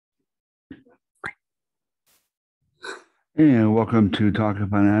And welcome to Talking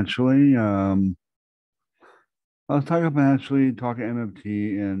Financially. I was talking financially, talking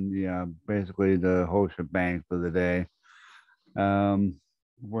MMT, and yeah, basically the whole shebang for the day. Um,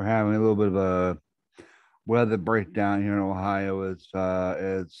 we're having a little bit of a weather breakdown here in Ohio. It's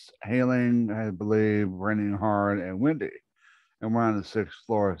hailing, I believe, raining hard and windy, and we're on the sixth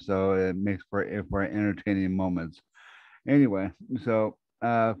floor, so it makes for entertaining moments. Anyway, so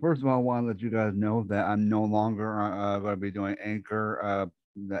first of all, I want to let you guys know that I'm no longer going to be doing Anchor,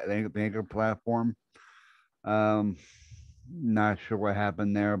 the Anchor platform. Um, Not sure what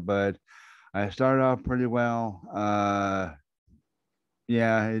happened there, but I started off pretty well.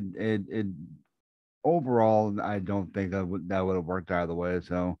 Yeah, it overall, I don't think that would have worked out of the way.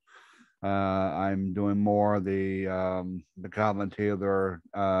 So I'm doing more the Calvin Taylor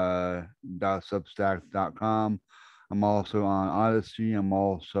 .substack.com. I'm also on Odyssey. I'm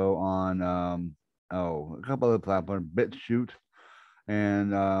also on a couple other platforms, BitChute,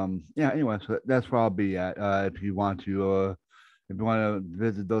 and yeah. Anyway, so that's where I'll be at. If you want to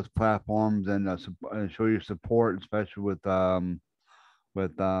visit those platforms and show your support, especially with um,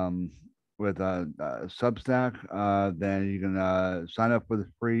 Substack, then you can sign up for the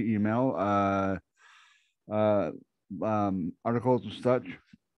free email uh, articles and such.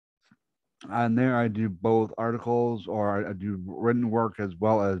 On there, I do both articles or I do written work as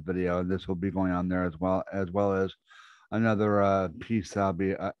well as video. And this will be going on there as another piece I'll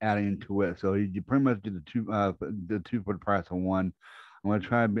be adding to it. So you pretty much get the two for the price of one. I'm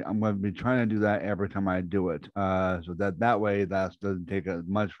gonna be trying to do that every time I do it. So that way that doesn't take as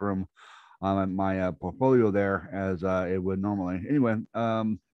much room on my portfolio there as it would normally. Anyway,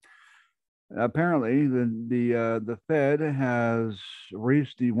 apparently the Fed has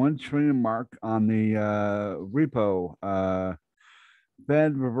reached the 1 trillion mark on the repo.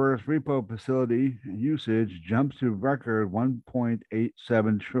 Fed reverse repo facility usage jumps to record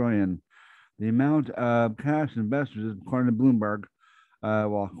 1.87 trillion. The amount of cash investors, according to Bloomberg,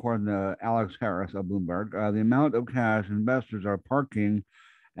 according to Alex Harris of Bloomberg, the amount of cash investors are parking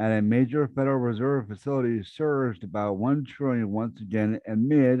at a major Federal Reserve facility surged about 1 trillion once again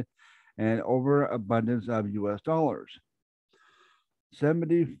amid an overabundance of U.S. dollars.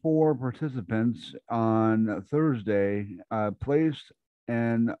 74 participants on Thursday placed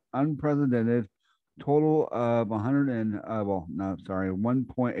an unprecedented total of 100 and well, no, sorry,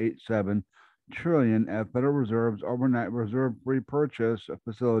 1.87 trillion at Federal Reserve's overnight reserve repurchase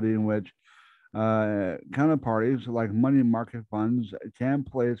facility, in which counterparties like money market funds can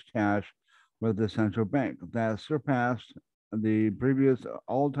place cash with the central bank. That surpassed the previous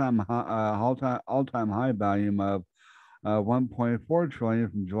all-time high volume of 1.4 trillion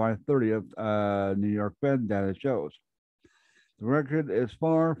from July 30th. New York Fed data shows. The record is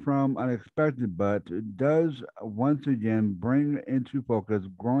far from unexpected, but it does once again bring into focus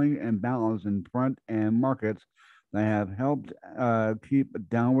growing imbalance in front end markets that have helped keep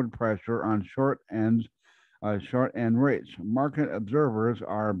downward pressure on short end rates. Market observers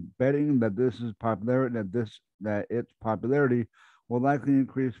are betting that its popularity will likely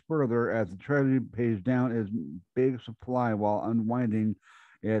increase further as the Treasury pays down its big supply while unwinding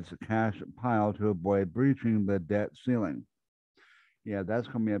its cash pile to avoid breaching the debt ceiling. Yeah, that's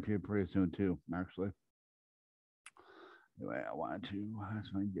coming up here pretty soon too, actually. Anyway, I wanted to.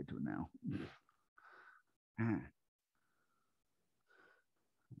 That's when I get to it now.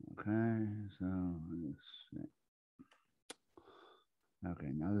 Okay, so let's see.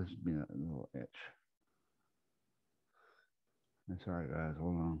 Okay, now this has been a little itch. Sorry, guys.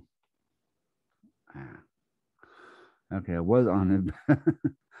 Hold on. Okay, I was on it.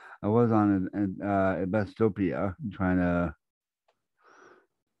 I was on it, Bestopia trying to.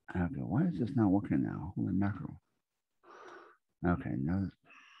 Okay, why is this not working now? Holy mackerel. Okay, now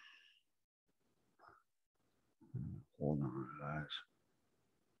hold on, guys.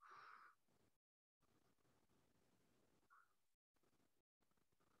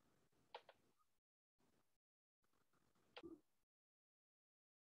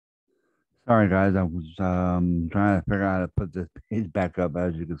 Sorry, guys. I was trying to figure out how to put this page back up.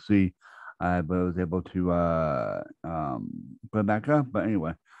 As you can see, but I was able to put it back up. But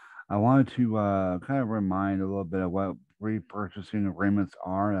anyway, I wanted to kind of remind a little bit of what repurchasing agreements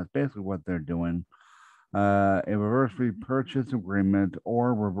are. That's basically what they're doing. A reverse repurchase agreement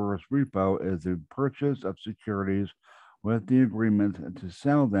or reverse repo is the purchase of securities with the agreement to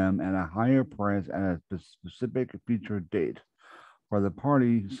sell them at a higher price at a specific future date for the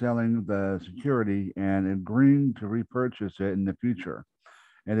party selling the security and agreeing to repurchase it in the future.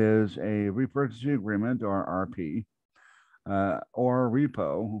 It is a repurchase agreement or RP. or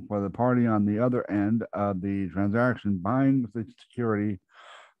repo for the party on the other end of the transaction buying the security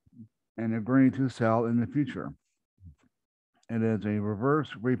and agreeing to sell in the future. It is a reverse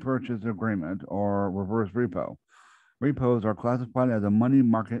repurchase agreement or reverse repo. Repos are classified as a money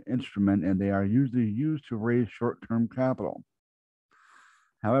market instrument and they are usually used to raise short term capital.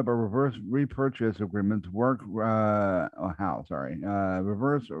 However, reverse repurchase agreements work. How? Sorry.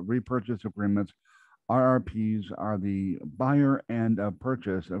 Reverse repurchase agreements RRPs are the buyer end of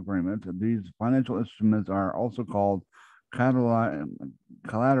purchase agreement. These financial instruments are also called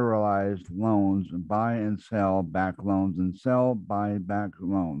collateralized loans, buy and sell back loans, and sell buy back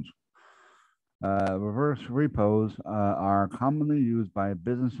loans. Reverse repos are commonly used by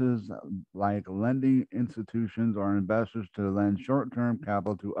businesses like lending institutions or investors to lend short term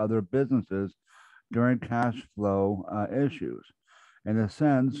capital to other businesses during cash flow issues. In a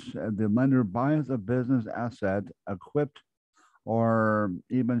sense, the lender buys a business asset equipped or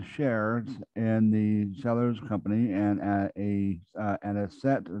even shares in the seller's company and at a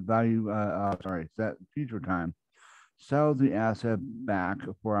set value, set future time, sells the asset back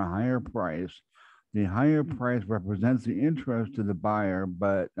for a higher price. The higher price represents the interest to the buyer,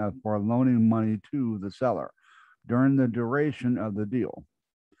 but for loaning money to the seller during the duration of the deal.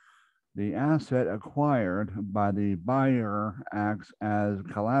 The asset acquired by the buyer acts as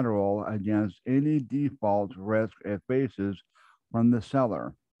collateral against any default risk it faces from the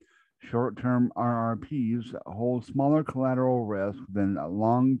seller. Short-term RRPs hold smaller collateral risk than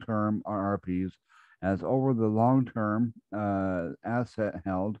long-term RRPs, as over the long-term asset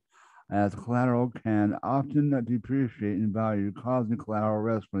held as collateral can often depreciate in value, causing collateral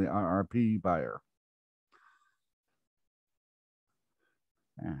risk for the RRP buyer.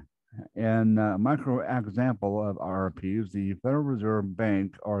 In a micro example of RRPs, the Federal Reserve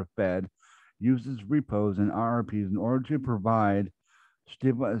Bank, or Fed, uses repos and RRPs in order to provide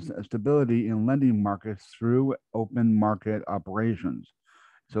stability in lending markets through open market operations.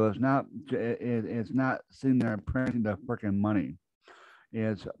 So it's not sitting there printing the freaking money.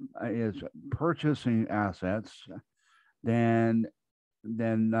 It's purchasing assets, then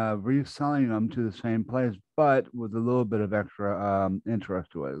reselling them to the same place, but with a little bit of extra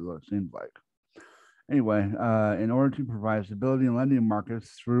interest to it. It seems like. Anyway, in order to provide stability in lending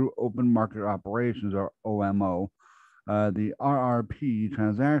markets through open market operations, or OMO, the RRP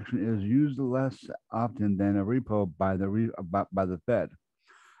transaction is used less often than a repo by the Fed,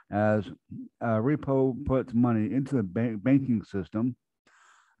 as a repo puts money into the banking system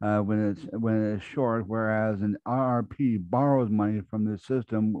when it's short, whereas an RRP borrows money from the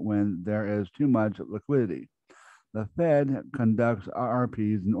system when there is too much liquidity. The Fed conducts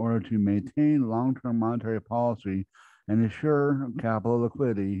RRPs in order to maintain long-term monetary policy and ensure capital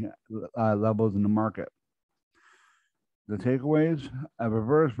liquidity levels in the market. The takeaways: a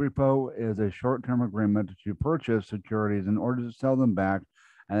reverse repo is a short-term agreement to purchase securities in order to sell them back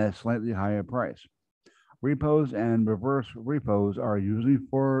at a slightly higher price. Repos and reverse repos are usually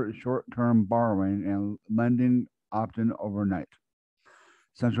for short-term borrowing and lending, often overnight.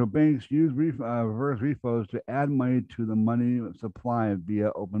 Central banks use reverse repos to add money to the money supply via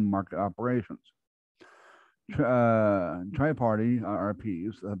open market operations. Tri-party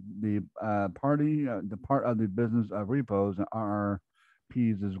RRPs, the part of the business of repos and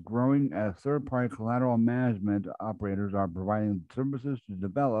RRPs is growing as third-party collateral management operators are providing services to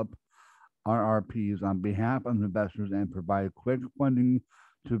develop RRPs on behalf of investors and provide quick funding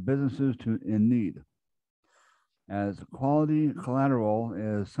to businesses in need. As quality collateral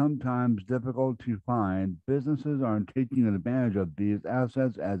is sometimes difficult to find, businesses are taking advantage of these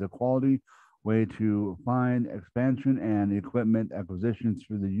assets as a quality way to find expansion and equipment acquisition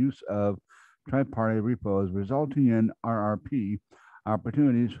through the use of tri-party repos, resulting in RRP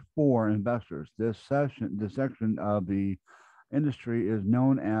opportunities for investors. This section of the industry is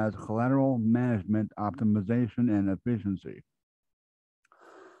known as collateral management optimization and efficiency.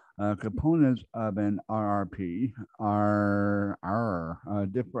 Components of an RRP and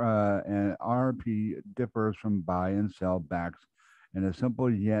RRP differs from buy and sell backs in a simple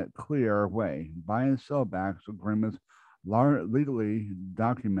yet clear way. Buy and sell backs agreements legally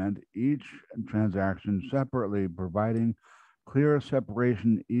document each transaction separately, providing clear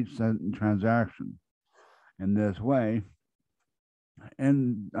separation each transaction. In this way,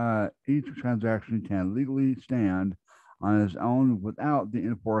 each transaction can legally stand on its own without the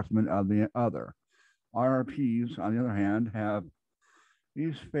enforcement of the other. RRPs, on the other hand, have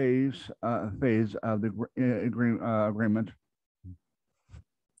each phase of the agreement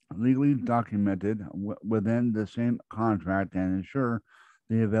legally documented within the same contract and ensure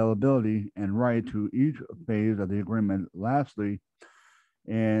the availability and right to each phase of the agreement. Lastly,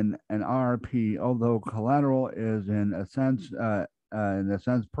 in an RRP, although collateral is in a sense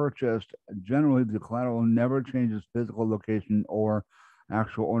purchased, generally the collateral never changes physical location or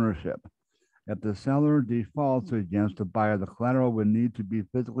actual ownership. If the seller defaults against the buyer, the collateral would need to be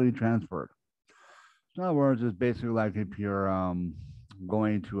physically transferred. So in other words, it's basically like if you're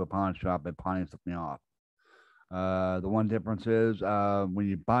going to a pawn shop and pawning something off. The one difference is when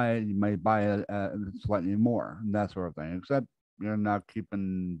you buy it, you might buy it slightly more, and that sort of thing, except you're not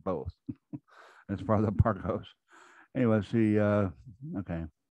keeping both as far as the part goes. Anyway, see, okay.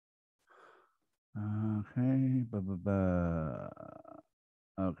 Okay,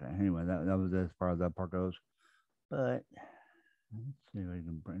 okay. Anyway, that was as far as that part goes. But let's see if I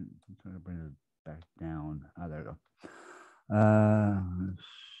can try to bring it back down. Oh, there we go.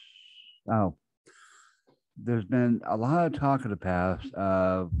 Oh, there's been a lot of talk in the past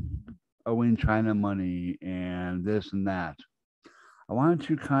of owing China money and this and that. I wanted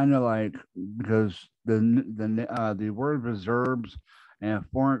to kind of like because the word reserves and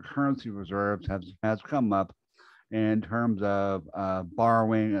foreign currency reserves has come up in terms of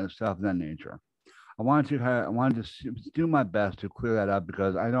borrowing and stuff of that nature. I wanted to do my best to clear that up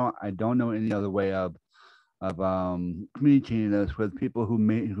because I don't know any other way of communicating this with people who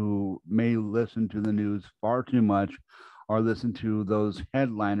may listen to the news far too much or listen to those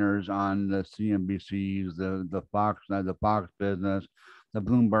headliners on the CNBCs, the Fox Business, the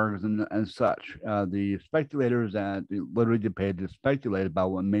Bloombergs, and such. The speculators that literally get paid to speculate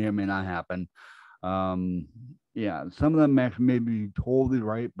about what may or may not happen. Um, yeah, some of them may be totally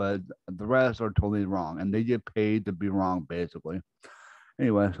right, but the rest are totally wrong, and they get paid to be wrong, basically.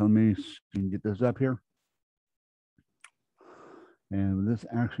 Anyway, so let me get this up here. And will this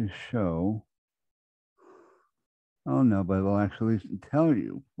actually show? Oh no, but it'll actually tell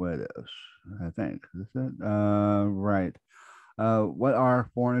you what it is. I think. Is it? Right. What are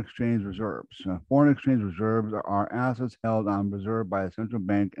foreign exchange reserves? Foreign exchange reserves are assets held on reserve by a central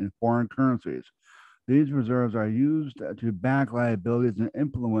bank in foreign currencies. These reserves are used to back liabilities and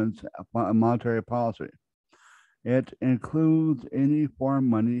influence monetary policy. It includes any foreign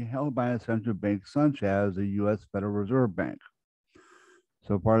money held by a central bank, such as the U.S. Federal Reserve Bank.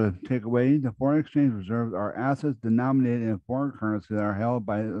 So part of the takeaway, the foreign exchange reserves are assets denominated in foreign currency that are held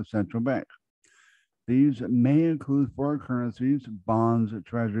by the central bank. These may include foreign currencies, bonds,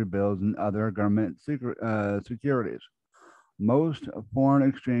 treasury bills, and other government securities. Most foreign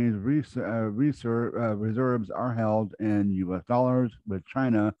exchange reserves are held in U.S. dollars, with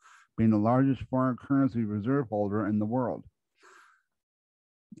China being the largest foreign currency reserve holder in the world.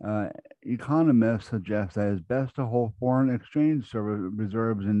 Economists suggest that it's best to hold foreign exchange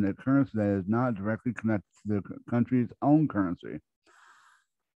reserves in the currency that is not directly connected to the country's own currency.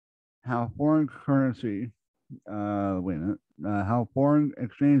 How foreign currency, how foreign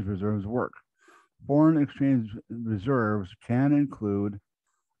exchange reserves work. Foreign exchange reserves can include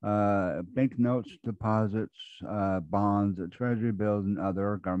banknotes, deposits, bonds, treasury bills, and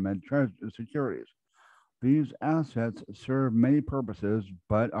other government securities. These assets serve many purposes,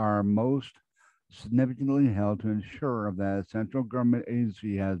 but are most significantly held to ensure that a central government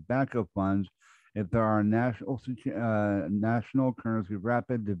agency has backup funds if there are national currency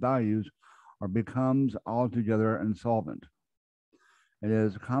rapid devalues or becomes altogether insolvent. It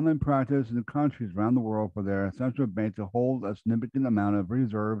is common practice in countries around the world for their central bank to hold a significant amount of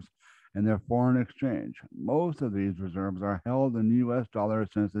reserves in their foreign exchange. Most of these reserves are held in US dollars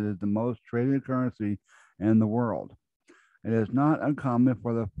since it is the most traded currency in the world. It is not uncommon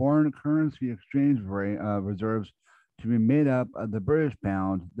for the foreign currency exchange reserves to be made up of the British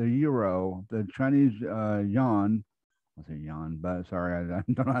pound, the euro, the Chinese yuan. I'll say yuan, but sorry, I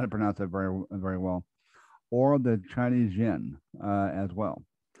don't know how to pronounce that very well, or the Chinese yen as well.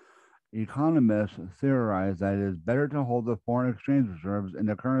 Economists theorize that it is better to hold the foreign exchange reserves in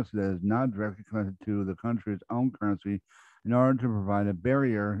a currency that is not directly connected to the country's own currency in order to provide a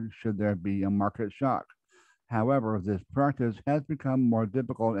barrier should there be a market shock. However, this practice has become more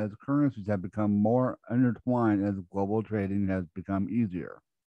difficult as currencies have become more intertwined as global trading has become easier.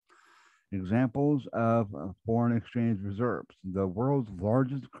 Examples of foreign exchange reserves. The world's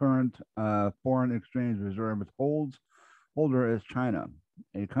largest current foreign exchange reserve holder is China,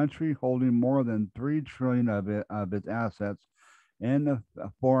 a country holding more than 3 trillion of its assets in a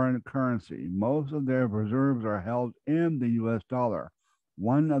foreign currency. Most of their reserves are held in the US dollar.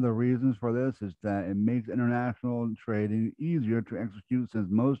 One of the reasons for this is that it makes international trading easier to execute since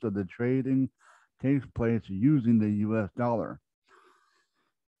most of the trading takes place using the US dollar.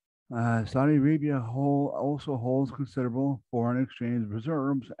 Saudi Arabia also holds considerable foreign exchange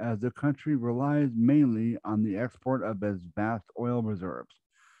reserves as the country relies mainly on the export of its vast oil reserves.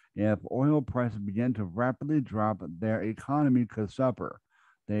 If oil prices begin to rapidly drop, their economy could suffer.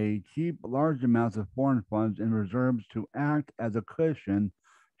 They keep large amounts of foreign funds in reserves to act as a cushion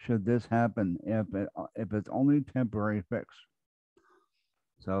should this happen, if it's only temporary fix.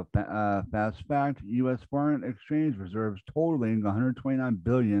 So, fast fact: U.S. foreign exchange reserves totaling 129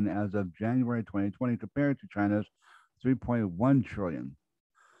 billion as of January 2020, compared to China's 3.1 trillion.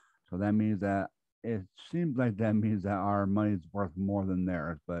 So that means that it seems like that means that our money is worth more than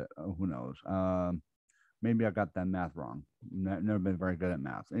theirs, but who knows? Maybe I got that math wrong. Never been very good at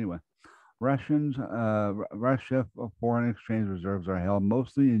math. Anyway, Russia foreign exchange reserves are held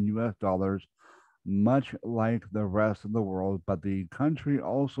mostly in U.S. dollars, much like the rest of the world, but the country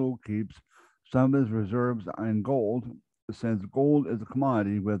also keeps some of its reserves in gold, since gold is a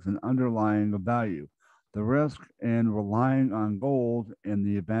commodity with an underlying value. The risk in relying on gold in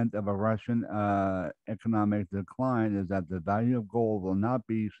the event of a Russian economic decline is that the value of gold will not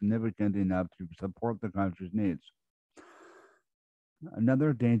be significant enough to support the country's needs.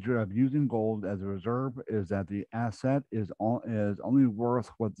 Another danger of using gold as a reserve is that the asset is only worth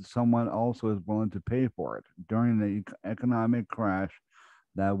what someone also is willing to pay for it. During the economic crash,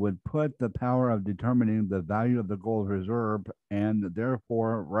 that would put the power of determining the value of the gold reserve and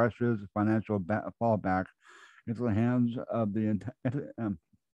therefore Russia's financial fallback into the hands of the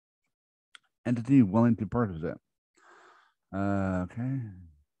entity willing to purchase it. Okay.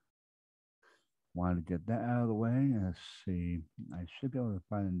 Wanted to get that out of the way. Let's see. I should be able to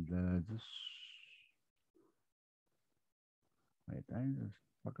find this. Wait, did I just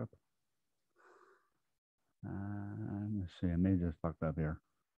fuck up? Let's see. I may just fucked up here.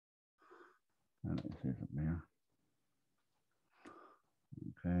 Let me see something here.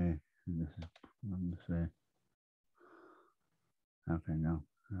 Okay. This is, let me see. Okay, no.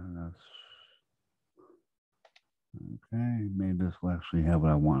 That's okay. Maybe this will actually have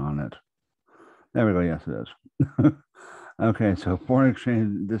what I want on it. There we go. Yes, it is. Okay, so foreign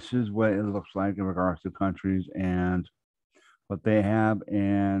exchange. This is what it looks like in regards to countries and what they have,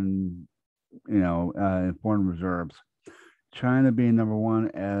 and foreign reserves. China being number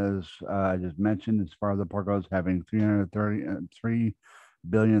one, as I just mentioned, as far as the part goes, having 333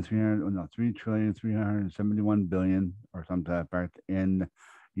 billion, 300, no, 3 trillion, 371 billion, or some to that effect, in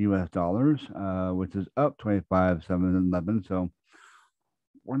US dollars, which is up 25, 7, 11. So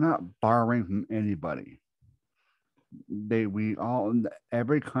we're not borrowing from anybody. We all,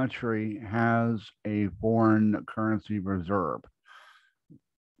 every country has a foreign currency reserve.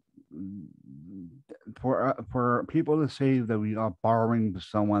 For people to say that we are borrowing to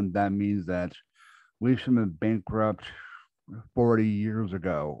someone, that means that we should have been bankrupt 40 years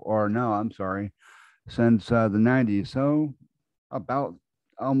ago, or no, I'm sorry, since the 90s. So about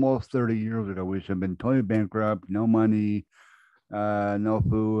almost 30 years ago, we should have been totally bankrupt, no money, no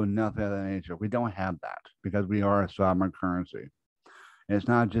food, nothing of that nature. We don't have that because we are a sovereign currency. It's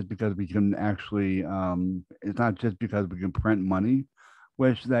not just because we can actually, it's not just because we can print money,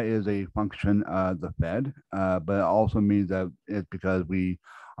 which that is a function of the Fed, but it also means that it's because we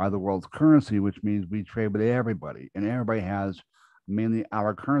are the world's currency, which means we trade with everybody, and everybody has mainly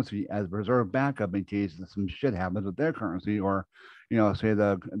our currency as reserve backup in case some shit happens with their currency, or say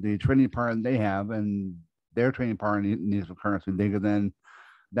the trading partner they have and their trading partner needs some currency. They could then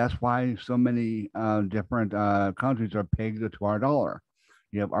That's why so many different countries are pegged to our dollar.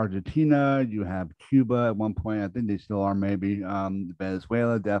 You have Argentina, you have Cuba at one point. I think they still are, maybe.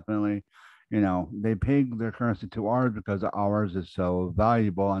 Venezuela, definitely. They peg their currency to ours because ours is so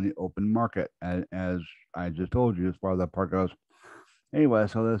valuable on the open market, as I just told you, as far as that part goes. Anyway,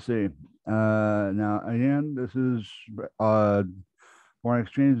 so let's see. Now, again, this is uh, foreign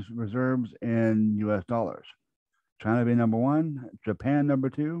exchange reserves in US dollars. China being number one, Japan number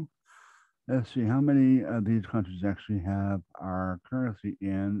two. Let's see how many of these countries actually have our currency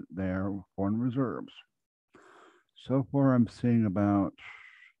in their foreign reserves. So far, I'm seeing about.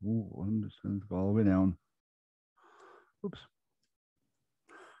 I'm just going to go all the way down. Oops.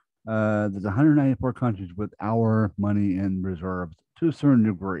 There's 194 countries with our money in reserves to a certain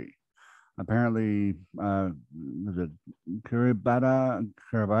degree. Apparently, is it Kiribati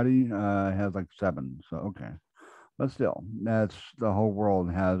has like 7. So okay. But still, that's the whole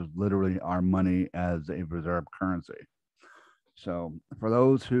world has literally our money as a reserve currency. So for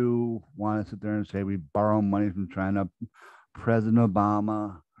those who want to sit there and say we borrow money from China, President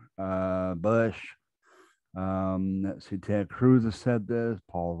Obama, Bush, let's see, Ted Cruz has said this,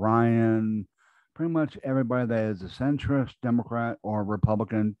 Paul Ryan, pretty much everybody that is a centrist, Democrat, or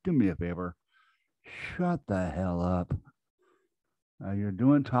Republican, do me a favor. Shut the hell up. You're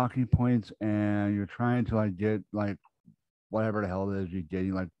doing talking points and you're trying to like get like whatever the hell it is you're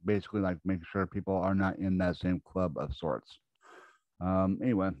getting, like basically like making sure people are not in that same club of sorts.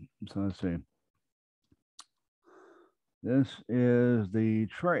 Anyway, so let's see. This is the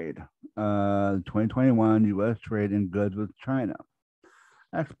trade. 2021 U.S. trade in goods with China.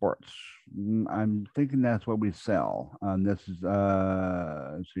 Exports. I'm thinking that's what we sell. This is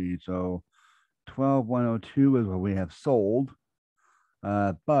let's see. So 12102 is what we have sold.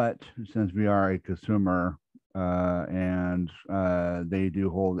 But since we are a consumer and they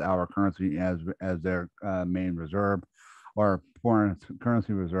do hold our currency as their main reserve or foreign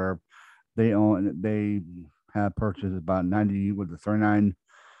currency reserve, they have purchased about 90 with the 39.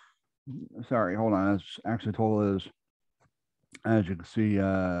 Sorry, hold on. It's actually total is, as you can see,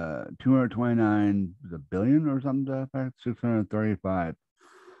 229 billion or something to that effect, 635.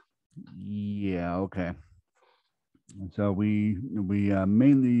 Yeah, okay. So we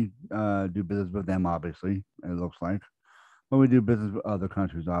mainly do business with them, obviously. It looks like, but we do business with other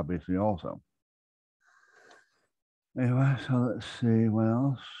countries, obviously, also. Anyway, so let's see what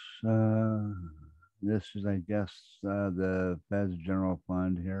else. This is, I guess, the Fed's general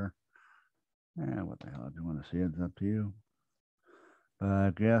fund here. What the hell? Do you want to see it? It's up to you. But I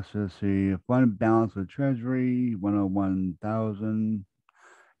guess let's see. Fund balance with Treasury 101,000.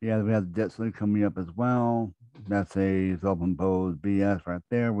 Yeah, we have the debt ceiling coming up as well. That's a self-imposed BS right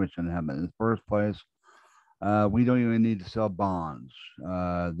there, which shouldn't happen in the first place. We don't even need to sell bonds.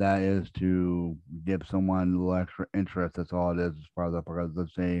 That is to give someone a little extra interest. That's all it is as far as that, because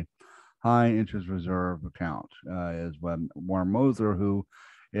let's say high interest reserve account is what Warren Moser, who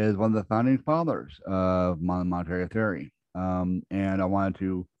is one of the founding fathers of monetary theory. And I wanted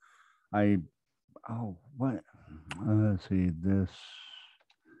to, I, oh, what? Let's see,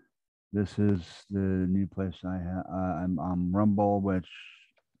 this is the new place I have. I'm on Rumble, which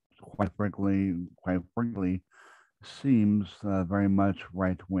quite frankly, seems very much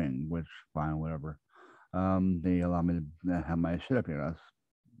right wing, which fine, whatever. They allow me to have my shit up here. That's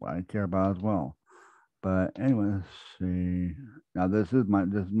what I care about as well. But anyway, let's see. Now this is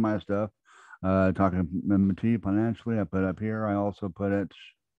my stuff. Talking MMT financially, I put up here. I also put it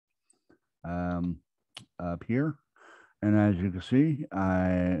um, up here. And as you can see,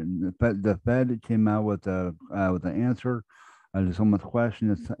 the Fed came out with an answer to someone's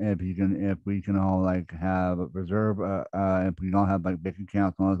question. If we can all like have a reserve, if we don't have like bank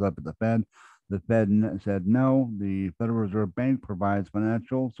accounts and all that stuff at the Fed said no. The Federal Reserve Bank provides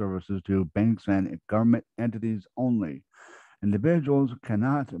financial services to banks and government entities only. Individuals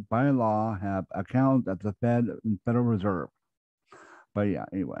cannot, by law, have accounts at the Fed and Federal Reserve. But yeah,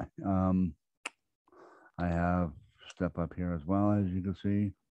 anyway, I have stuff up here as well, as you can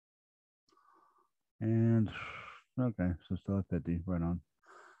see. And okay, so still at 50, right on.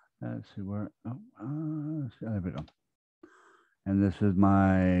 Let's see where, there we go. And this is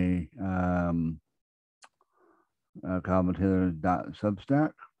my Calvin Taylor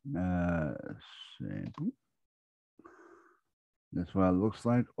Substack. Let's see. That's what it looks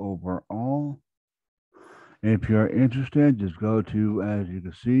like overall. If you're interested, just go to, as you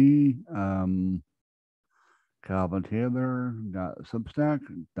can see,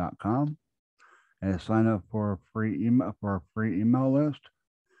 calvintaylor.substack.com and sign up for a free email list,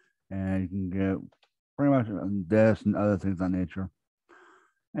 and you can get pretty much this and other things of that nature.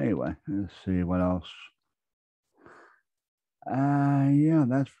 Anyway, let's see what else. Yeah,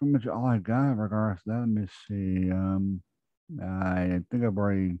 that's pretty much all I got in regards to that. Let me see. I think I've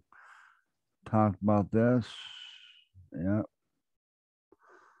already talked about this. Yep.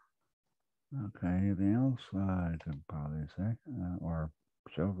 Okay, anything else I could probably say or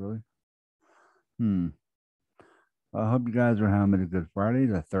show really? I hope you guys are having a good Friday,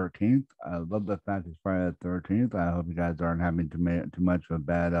 the 13th. I love the fact it's Friday the 13th. I hope you guys aren't having too much of a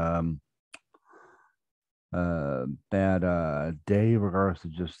bad day in regards to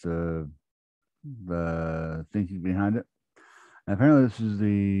just the thinking behind it. And apparently, this is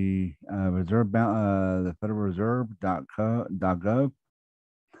the the Federal Reserve.gov.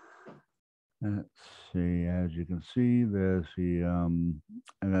 Let's see. As you can see, there's the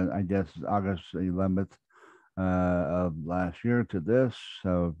I guess August 11th of last year to this.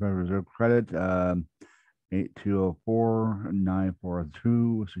 So Federal Reserve credit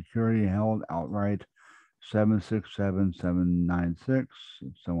 8204942 security held outright 767796,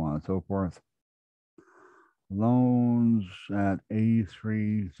 so on and so forth. Loans at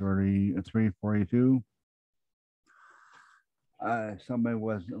 8330 342. Somebody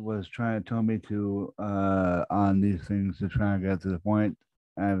was trying to tell me to on these things to try and get to the point.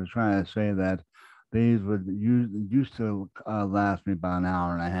 I was trying to say that these would used to last me about an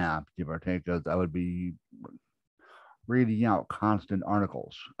hour and a half, give or take, because I would be reading out constant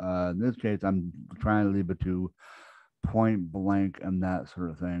articles. In this case, I'm trying to leave it to point blank and that sort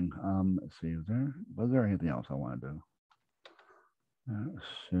of thing. Let's see, was there anything else I wanted to? Let's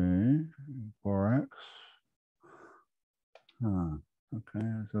see, forex. Huh. Okay,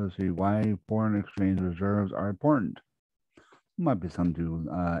 so let's see why foreign exchange reserves are important. Might be something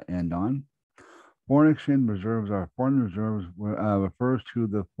to end on. Foreign reserves refers to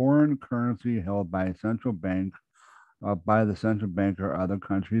the foreign currency held by a central bank, by the central bank or other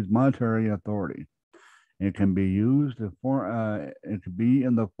country's monetary authority. It can be it could be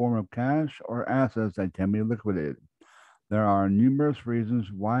in the form of cash or assets that can be liquidated. There are numerous reasons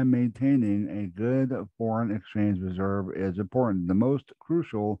why maintaining a good foreign exchange reserve is important. The most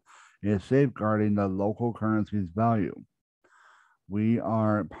crucial is safeguarding the local currency's value. We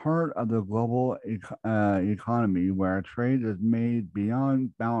are part of the global economy where trade is made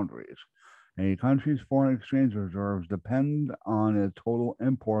beyond boundaries. A country's foreign exchange reserves depend on its total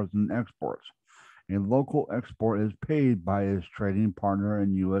imports and exports. A local export is paid by its trading partner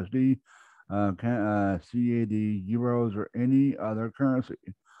in USD, CAD, euros, or any other currency.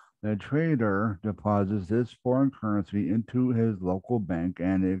 The trader deposits this foreign currency into his local bank,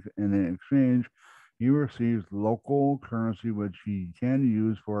 and in exchange, he receives local currency which he can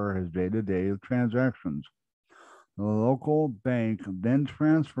use for his day to day transactions. The local bank then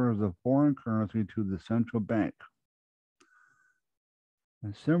transfers the foreign currency to the central bank.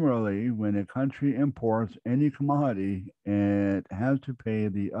 And similarly, when a country imports any commodity, it has to pay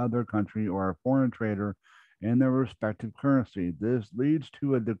the other country or a foreign trader in their respective currency. This leads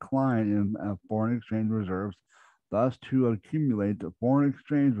to a decline in foreign exchange reserves, thus to accumulate the foreign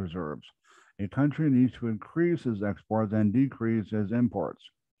exchange reserves. A country needs to increase its exports and decrease its imports.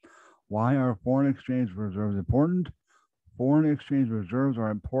 Why are foreign exchange reserves important? Foreign exchange reserves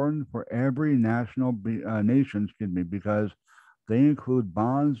are important for every nation, because they include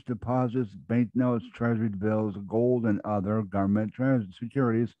bonds, deposits, banknotes, treasury bills, gold, and other government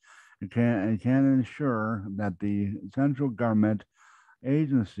securities, and can ensure that the central government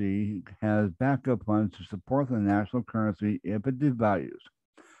agency has backup funds to support the national currency if it devalues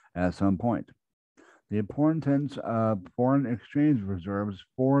at some point. The importance of foreign exchange reserves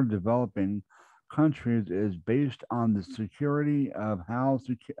for developing countries is based on the security of how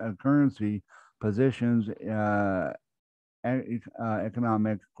currency positions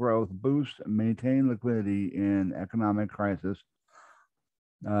economic growth, boost, maintain liquidity in economic crisis,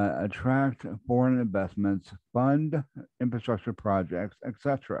 attract foreign investments, fund infrastructure projects,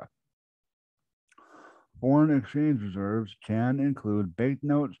 etc. Foreign exchange reserves can include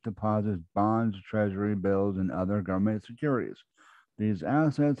banknotes, deposits, bonds, treasury bills, and other government securities. These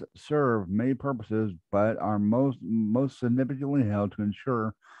assets serve many purposes, but are most significantly held to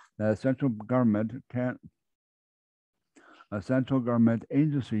ensure that a central government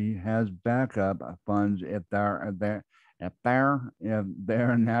agency has backup funds if their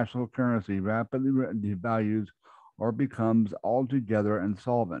national currency rapidly devalues or becomes altogether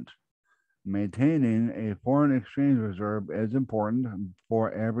insolvent. Maintaining a foreign exchange reserve is important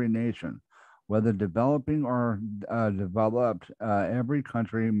for every nation. Whether developing or developed, every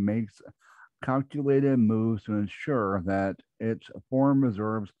country makes calculated moves to ensure that its foreign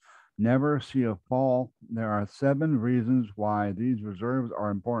reserves never see a fall. There are 7 reasons why these reserves are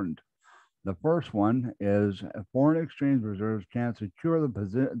important. The first one is foreign exchange reserves can secure the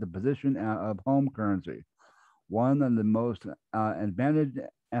position of home currency. One of the most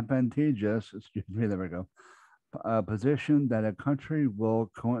advantageous, excuse me, there we go, position that a country will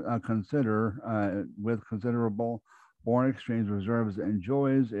consider with considerable foreign exchange reserves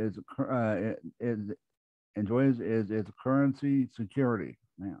is its currency security.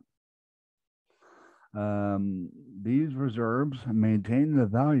 Man. These reserves maintain the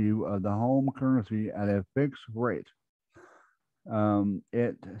value of the home currency at a fixed rate.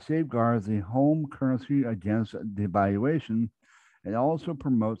 It safeguards the home currency against devaluation. It also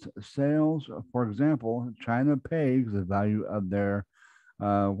promotes sales. For example, China pegs the value of their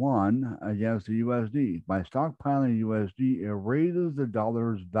yuan against the USD. By stockpiling USD, it raises the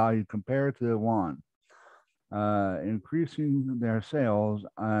dollar's value compared to the yuan, increasing their sales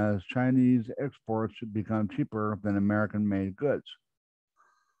as Chinese exports become cheaper than American made goods.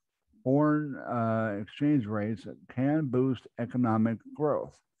 Foreign exchange rates can boost economic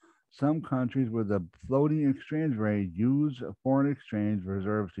growth. Some countries with a floating exchange rate use foreign exchange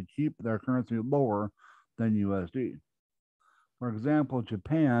reserves to keep their currency lower than USD. For example,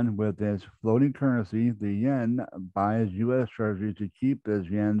 Japan, with its floating currency, the yen, buys U.S. Treasury to keep this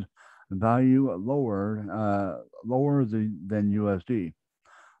yen's value lower than USD.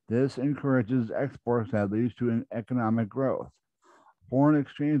 This encourages exports that leads to an economic growth. Foreign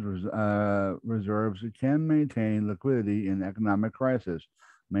exchange reserves can maintain liquidity in economic crisis.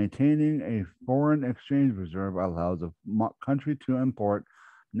 Maintaining a foreign exchange reserve allows a country to import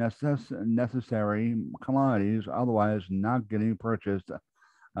necessary commodities otherwise not getting purchased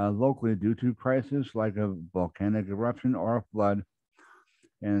locally due to crisis like a volcanic eruption or a flood.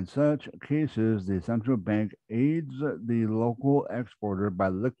 In such cases, the central bank aids the local exporter by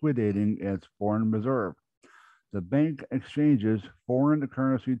liquidating its foreign reserve. The bank exchanges foreign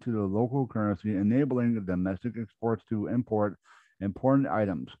currency to the local currency, enabling domestic exports to import important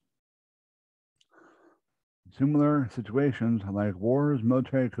items. Similar situations like wars,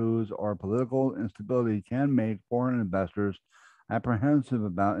 military coups, or political instability can make foreign investors apprehensive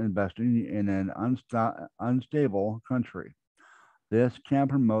about investing in an unstable country. This can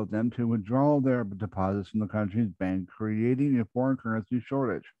promote them to withdraw their deposits from the country's bank, creating a foreign currency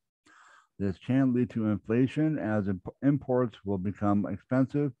shortage. This can lead to inflation as imports will become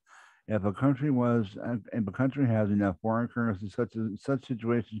expensive. If a country has enough foreign currency, such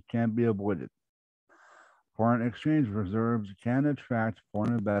situations can be avoided. Foreign exchange reserves can attract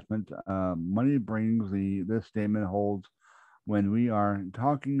foreign investment. Money brings the this statement holds when we are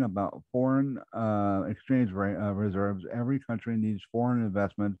talking about foreign reserves. Every country needs foreign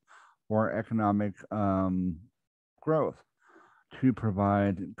investment for economic growth. To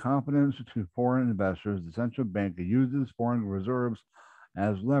provide confidence to foreign investors, the central bank uses foreign reserves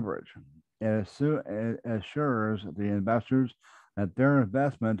as leverage. It assures the investors that their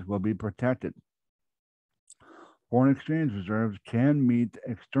investment will be protected. Foreign exchange reserves can meet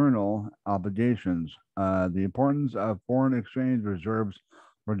external obligations. The importance of foreign exchange reserves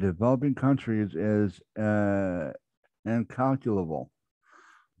for developing countries is incalculable.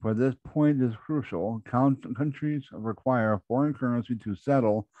 For this point is crucial. Countries require foreign currency to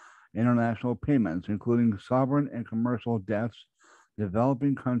settle international payments, including sovereign and commercial debts.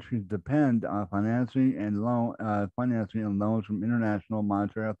 Developing countries depend on financing and loans from international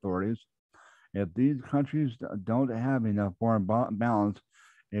monetary authorities. If these countries don't have enough foreign balance,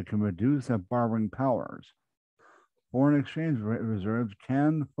 it can reduce their borrowing powers. Foreign exchange reserves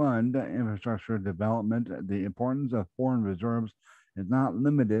can fund infrastructure development. The importance of foreign reserves is not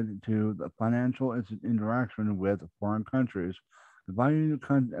limited to the financial interaction with foreign countries.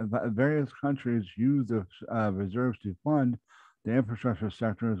 Various countries use the reserves to fund the infrastructure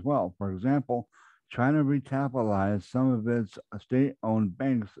sector as well. For example, China recapitalized some of its state-owned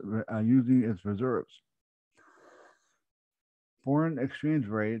banks using its reserves. Foreign exchange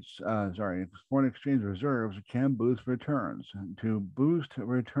reserves can boost returns. To boost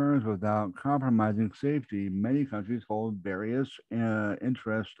returns without compromising safety, many countries hold various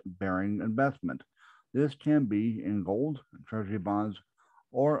interest-bearing investment. This can be in gold, treasury bonds,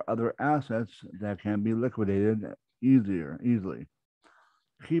 or other assets that can be liquidated easily.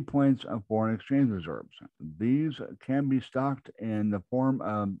 Key points of foreign exchange reserves. These can be stocked in the form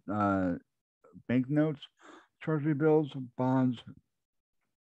of banknotes, treasury bills, bonds,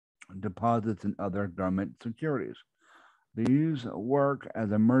 deposits, and other government securities. These work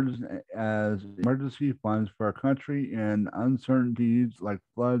as emergency funds for a country in uncertainties like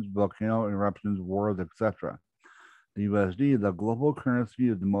floods, volcano eruptions, wars, etc. The USD, the global currency,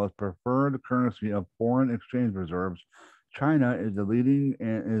 is the most preferred currency of foreign exchange reserves. China is the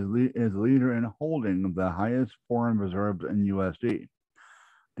leader in holding the highest foreign reserves in USD.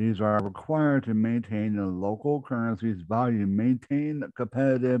 These are required to maintain the local currency's value, maintain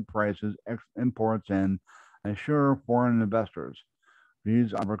competitive prices, imports, and assure foreign investors.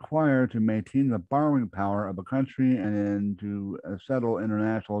 These are required to maintain the borrowing power of a country and to settle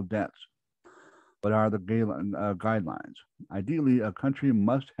international debts. What are the guidelines? Ideally, a country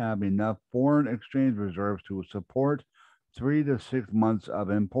must have enough foreign exchange reserves to support 3 to 6 months of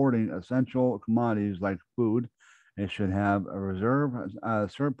importing essential commodities like food. It should have a reserve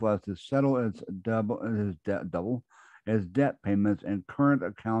surplus to settle its debt payments and current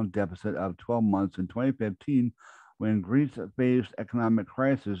account deficit of 12 months. In 2015, when Greece faced economic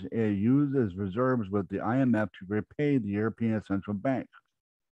crisis, it used its reserves with the IMF to repay the European Central Bank.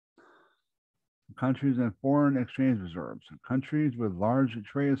 Countries and foreign exchange reserves. Countries with large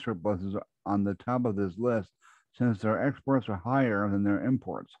trade surpluses are on the top of this list since their exports are higher than their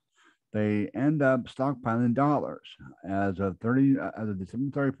imports. They end up stockpiling dollars. As of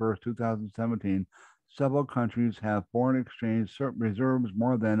December 31st, 2017, several countries have foreign exchange reserves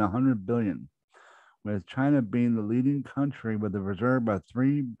more than 100 billion. with China being the leading country with a reserve of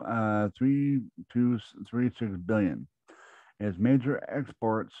 3.236 billion. Its major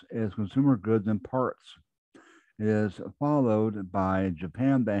exports is consumer goods and parts. It is followed by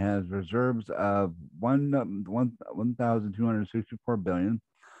Japan that has reserves of 1,264 billion,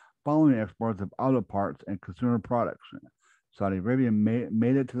 following exports of auto parts and consumer products. Saudi Arabia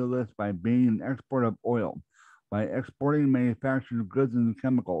made it to the list by being an exporter of oil. By exporting manufactured goods and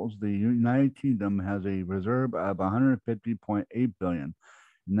chemicals, the United Kingdom has a reserve of 150.8 billion.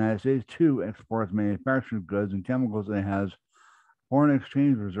 The United States too exports manufactured goods and chemicals and has foreign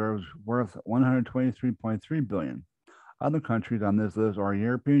exchange reserves worth 123.3 billion. Other countries on this list are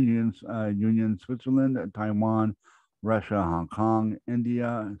European Union, Switzerland, Taiwan, Russia, Hong Kong,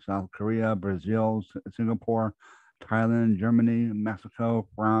 India, South Korea, Brazil, Singapore, Thailand, Germany, Mexico,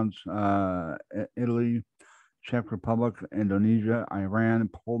 France, Italy, Czech Republic, Indonesia, Iran,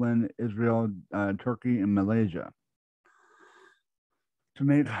 Poland, Israel, Turkey, and Malaysia. To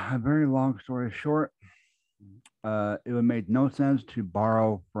make a very long story short, it would make no sense to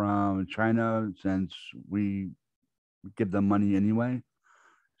borrow from China since we give them money anyway.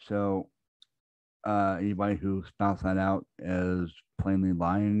 So anybody who spouts that out is plainly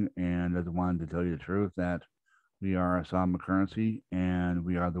lying and doesn't want to tell you the truth that we are a sovereign currency and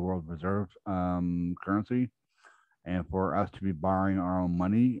we are the world reserve currency. And for us to be borrowing our own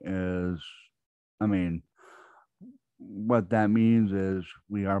money is, I mean, what that means is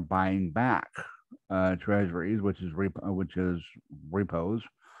we are buying back treasuries, which is repos,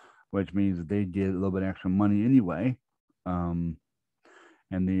 which means that they get a little bit extra money anyway. Um,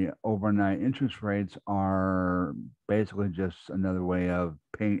 and the overnight interest rates are basically just another way of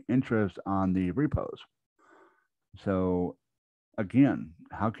paying interest on the repos. So again,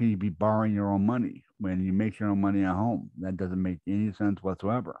 how can you be borrowing your own money when you make your own money at home? That doesn't make any sense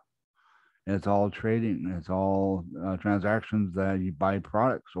whatsoever. It's all trading. It's all transactions that you buy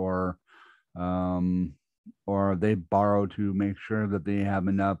products um, or they borrow to make sure that they have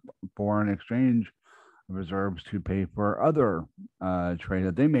enough foreign exchange reserves to pay for other trade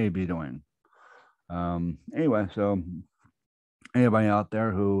that they may be doing. Anyway, so anybody out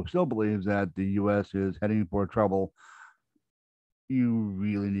there who still believes that the U.S. is heading for trouble, you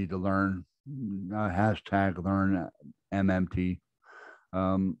really need to learn hashtag learn MMT.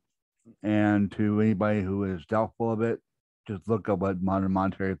 Um, and to anybody who is doubtful of it, just look up what modern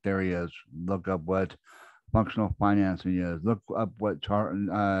monetary theory is. Look up what functional financing is. Look up what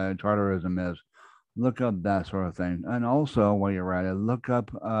charterism is. Look up that sort of thing. And also, while you're at it, look up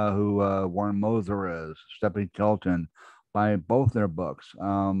who Warren Moser is, Stephanie Kelton, by both their books.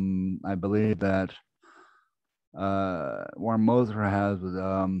 I believe that Warren Moser has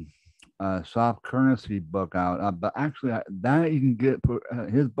a soft currency book out, but actually that you can get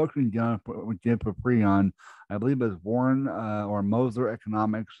his book you can get for free on, I believe it's Warren or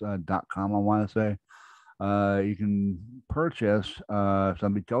MoserEconomics.com. I want to say you can purchase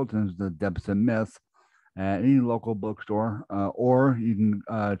somebody Kelton's The Deficit Myth at any local bookstore, or you can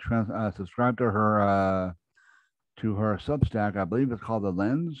subscribe to her Substack. I believe it's called The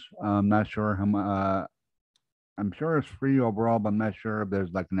Lens. I'm not sure how much. I'm sure it's free overall, but I'm not sure if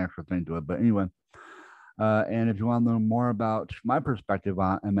there's like an extra thing to it. But anyway, and if you want to learn more about my perspective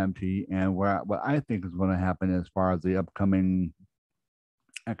on MMT and what I think is going to happen as far as the upcoming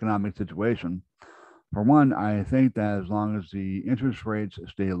economic situation, for one, I think that as long as the interest rates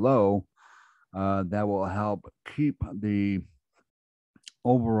stay low, that will help keep the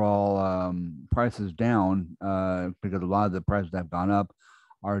overall prices down because a lot of the prices that have gone up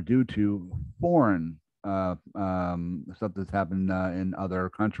are due to foreign stuff that's happened in other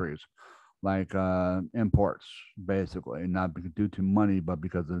countries, like imports, basically, not due to money, but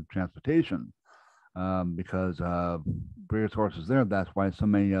because of transportation. Because of various sources there, that's why so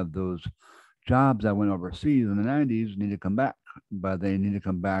many of those jobs that went overseas in the 90s need to come back, but they need to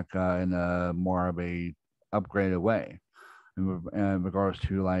come back in a more of a upgraded way in regards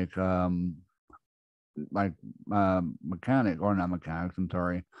to like mechanic or not mechanics. I'm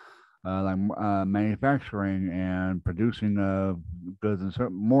sorry, like manufacturing and producing goods and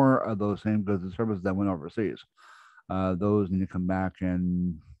more of those same goods and services that went overseas. Those need to come back,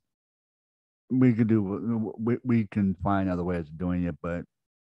 and we can find other ways of doing it, but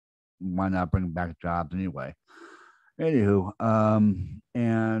why not bring back jobs anyway? Anywho,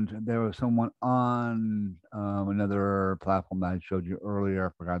 and there was someone on another platform that I showed you earlier.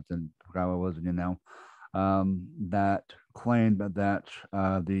 I forgot what it was again now. That claimed that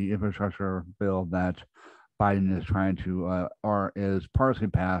the infrastructure bill that Biden is trying to or is partially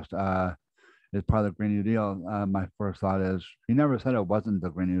passed is part of the Green New Deal. My first thought is he never said it wasn't the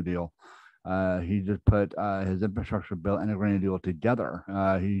Green New Deal. He just put his infrastructure bill and a Green Deal together.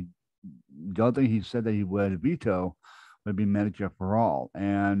 The other thing he said that he would veto would be Medicare for all.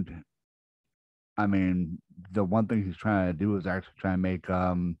 And I mean, the one thing he's trying to do is actually try to make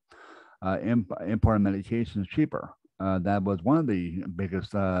imported medications cheaper. That was one of the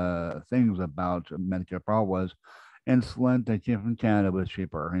biggest things about Medicare for all was insulin that came from Canada was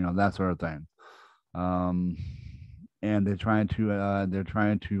cheaper. That sort of thing. Um, and they're trying to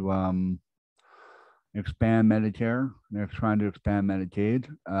expand Medicare. They're trying to expand Medicaid.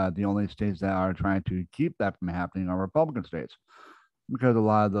 The only states that are trying to keep that from happening are Republican states because a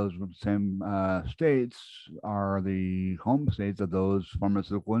lot of those same states are the home states of those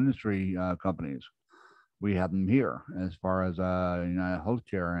pharmaceutical industry companies. We have them here as far as United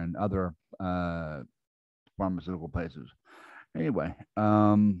Healthcare and other pharmaceutical places. Anyway,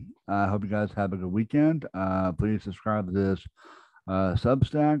 I hope you guys have a good weekend. Please subscribe to this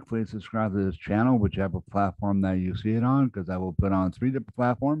Substack. Please subscribe to this channel, whichever platform that you see it on, because I will put on 3 different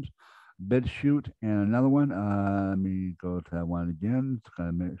platforms. BitChute and another one. Let me go to that one again. It's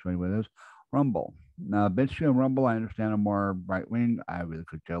kind of show you what it is. Rumble. Now, BitChute and Rumble, I understand are more right wing. I really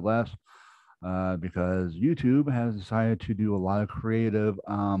could care less because YouTube has decided to do a lot of creative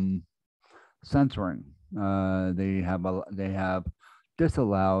censoring. They have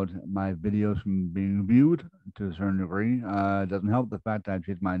disallowed my videos from being viewed to a certain degree. It doesn't help the fact that I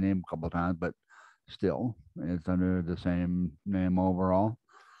changed my name a couple of times, but still, it's under the same name overall.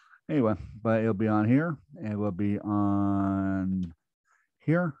 Anyway, but it'll be on here. It will be on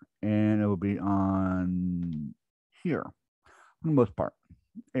here, and it will be on here for the most part.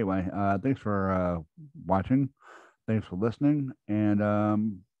 Anyway, thanks for watching. Thanks for listening, and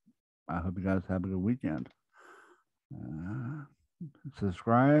I hope you guys have a good weekend. Uh,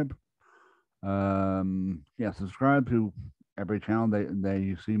 Subscribe. Yeah, subscribe to every channel that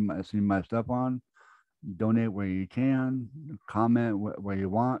you see my stuff on. Donate where you can. Comment where you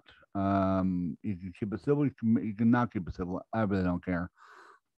want. You can keep it civil. You can not keep it civil. I really don't care.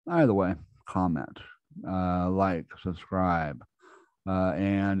 Either way, comment, like, subscribe,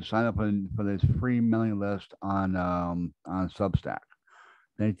 and sign up for this free mailing list on Substack.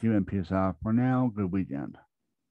 Thank you and peace out for now. Good weekend.